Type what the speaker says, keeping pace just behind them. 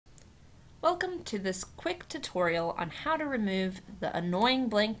Welcome to this quick tutorial on how to remove the annoying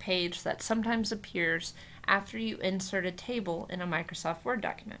blank page that sometimes appears after you insert a table in a Microsoft Word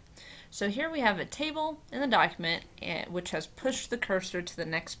document. So here we have a table in the document which has pushed the cursor to the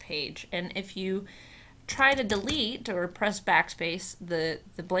next page, and if you try to delete or press backspace, the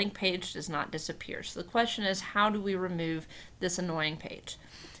blank page does not disappear. So the question is, how do we remove this annoying page?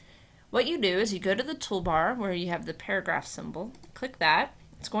 What you do is you go to the toolbar where you have the paragraph symbol, click that.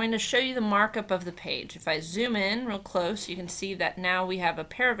 It's going to show you the markup of the page. If I zoom in real close, you can see that now we have a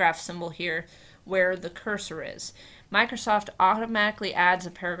paragraph symbol here where the cursor is. Microsoft automatically adds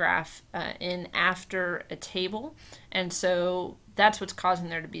a paragraph in after a table, and so that's what's causing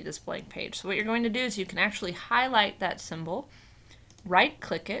there to be this blank page. So what you're going to do is you can actually highlight that symbol,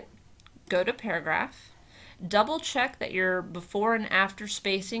 right-click it, go to paragraph, double check that your before and after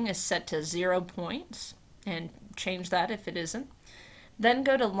spacing is set to 0 points, and change that if it isn't. Then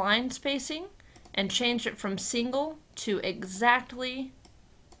go to line spacing and change it from single to exactly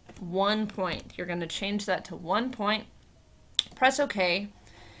 1 point. You're going to change that to 1 point. Press OK.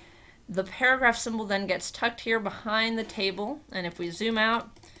 The paragraph symbol then gets tucked here behind the table, and if we zoom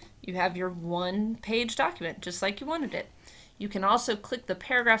out, you have your one-page document, just like you wanted it. You can also click the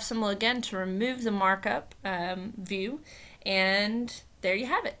paragraph symbol again to remove the markup view, and there you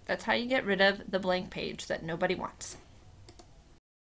have it. That's how you get rid of the blank page that nobody wants.